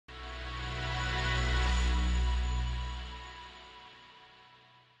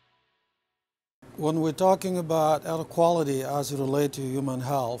when we're talking about air quality as it relates to human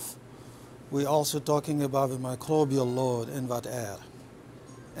health, we're also talking about the microbial load in that air.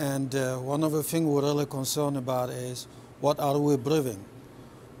 And one of the things we're really concerned about is what are we breathing?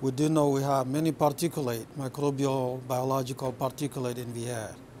 We do know we have many particulate, microbial, biological particulate in the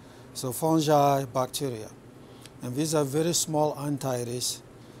air. So fungi, bacteria. And these are very small entities.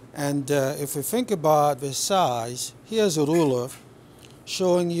 And if we think about the size, here's a ruler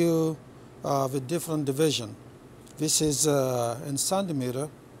showing you the different division. This is in centimeter.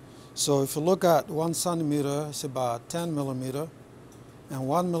 So if you look at 1 centimeter, it's about 10 millimeter. And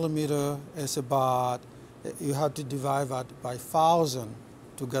 1 millimeter is about, you have to divide that by 1,000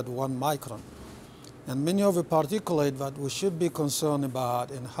 to get 1 micron. And many of the particulate that we should be concerned about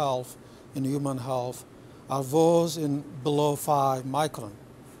in health, in human health, are those in below 5 micron,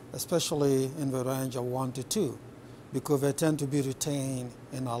 especially in the range of 1 to 2, because they tend to be retained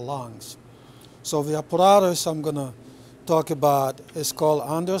in our lungs. So the apparatus I'm going to talk about is called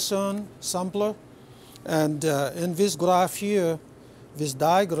Andersen Sampler. And in this graph here, this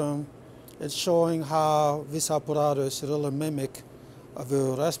diagram is showing how this apparatus really mimics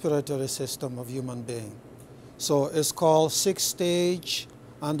the respiratory system of human being. So it's called 6-stage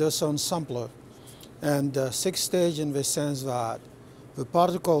Andersen Sampler. And 6-stage in the sense that the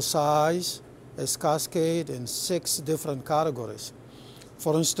particle size is cascaded in 6 different categories.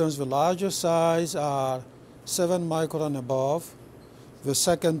 For instance, the larger size are 7 micron above. The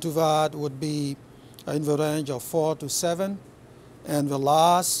second to that would be in the range of 4 to 7. And the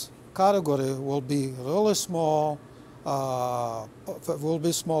last category will be really small, will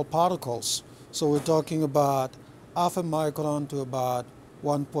be small particles. So we're talking about half a micron to about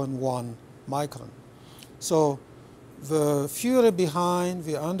 1.1 micron. So the theory behind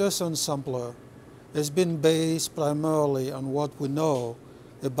the Andersen Sampler has been based primarily on what we know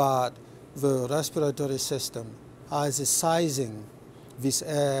about the respiratory system as a sizing this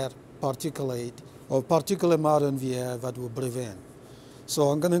air particulate or particulate matter in the air that we breathe in. So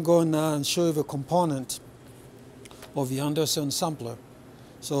I'm going to go now and show you the component of the Andersen Sampler.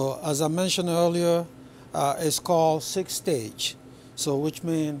 So as I mentioned earlier, it's called 6-stage. So which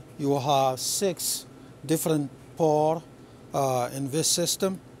means you will have 6 different pores in this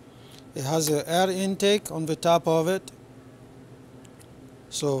system. It has an air intake on the top of it.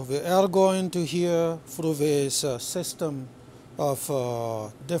 So the air going to here through this system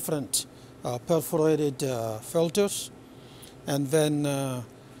of different perforated filters. And then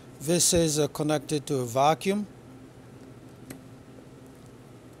this is connected to a vacuum.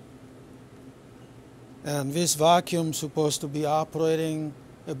 And this vacuum is supposed to be operating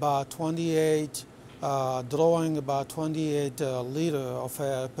about 28, drawing about 28 liters of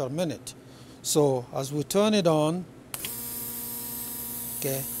air per minute. So as we turn it on,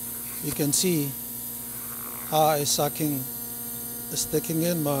 okay, you can see how it's sucking, sticking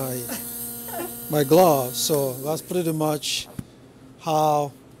in my glove. So that's pretty much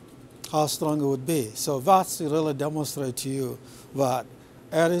how strong it would be. So that's to really demonstrate to you that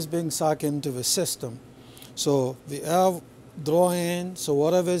air is being sucked into the system. So the air draw in, so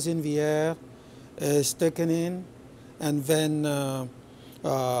whatever is in the air is taken in, and then the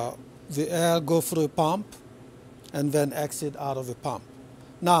air go through a pump and then exit out of the pump.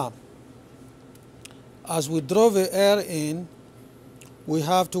 Now, as we draw the air in, we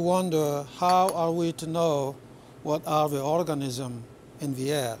have to wonder how are we to know what are the organisms in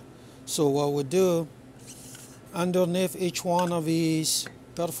the air. So what we do, underneath each one of these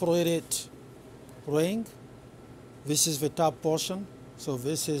perforated ring, this is the top portion. So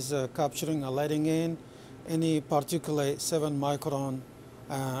this is capturing or letting in any particulate 7 micron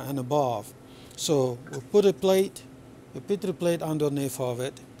and above. So we put a plate, a Petri plate underneath of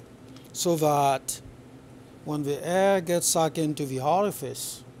it, so that when the air gets sucked into the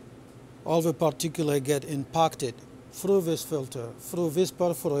orifice, all the particulate get impacted through this filter, through this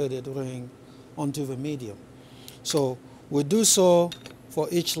perforated ring onto the medium. So we do so for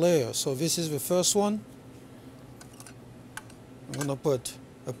each layer. So this is the first one. I'm going to put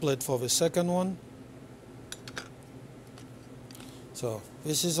a plate for the second one. So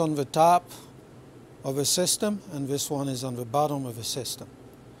this is on the top of the system, and this one is on the bottom of the system.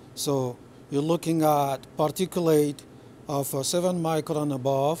 So you're looking at particulate of 7 micron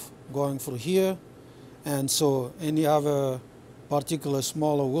above going through here, and so any other particulate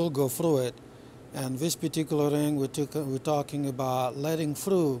smaller will go through it. And this particular ring we're talking about letting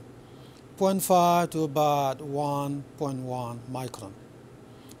through 0.5 to about 1.1 micron.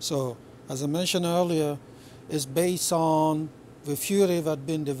 So as I mentioned earlier, it's based on the theory that's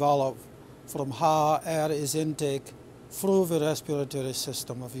been developed from how air is intake through the respiratory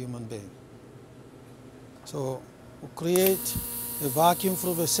system of human being. So we'll create a vacuum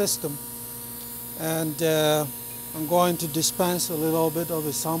through the system, and I'm going to dispense a little bit of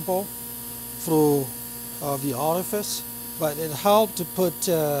a sample through the orifice, but it helped to put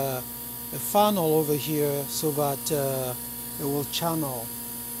a funnel over here so that it will channel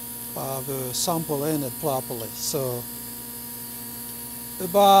the sample in it properly. So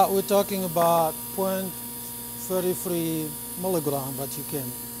we're talking about 0.33 milligram that you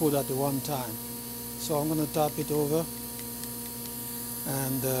can put at one time. So I'm going to tap it over,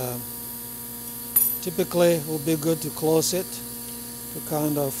 and typically it will be good to close it to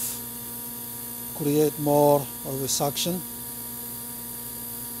kind of create more of a suction.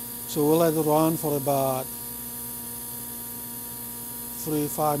 So we'll let it run for about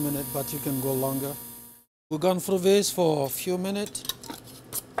 3-5 minutes, but you can go longer. We've gone through this for a few minutes,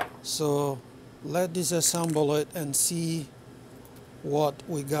 so let's disassemble it and see what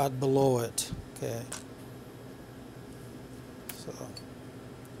we got below it. Okay. So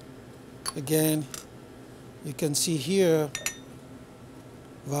again, you can see here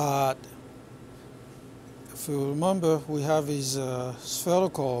that if you remember, we have this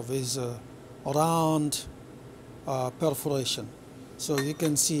spherical, this round perforation. So you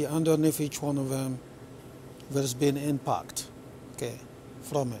can see underneath each one of them, there's been impact, okay,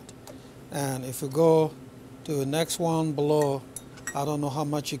 from it. And if you go to the next one below, I don't know how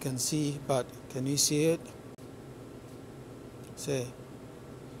much you can see, but can you see it? See.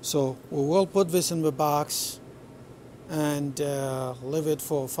 So we will put this in the box and leave it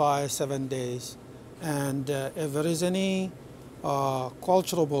for 5-7 days. And if there is any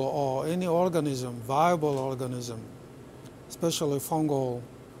culturable or any organism, viable organism, especially fungal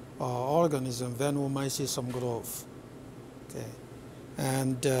organism, then we might see some growth. Okay.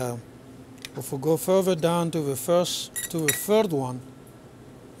 And if we go further down to the third one,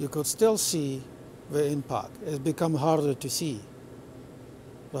 you could still see the impact. It's become harder to see,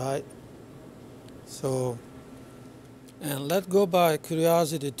 right? So, and let's go by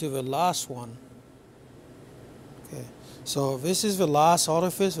curiosity to the last one. Okay. So this is the last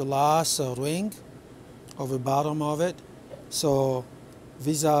orifice, the last ring of the bottom of it. So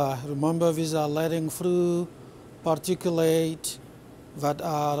these are, remember, these are letting through particulate that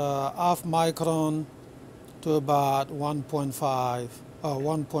are half micron to about 1.5 or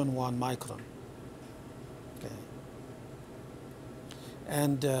 1.1 micron. Okay.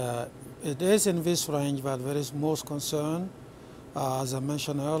 And it is in this range that there is most concern, as I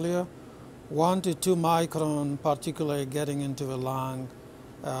mentioned earlier. 1 to 2 micron particulate getting into the lung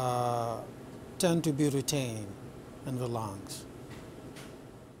tend to be retained in the lungs.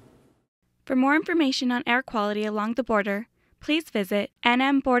 For more information on air quality along the border, please visit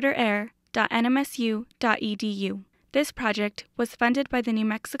nmborderair.nmsu.edu. This project was funded by the New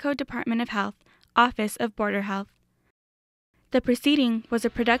Mexico Department of Health, Office of Border Health. The proceeding was a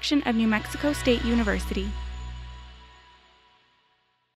production of New Mexico State University.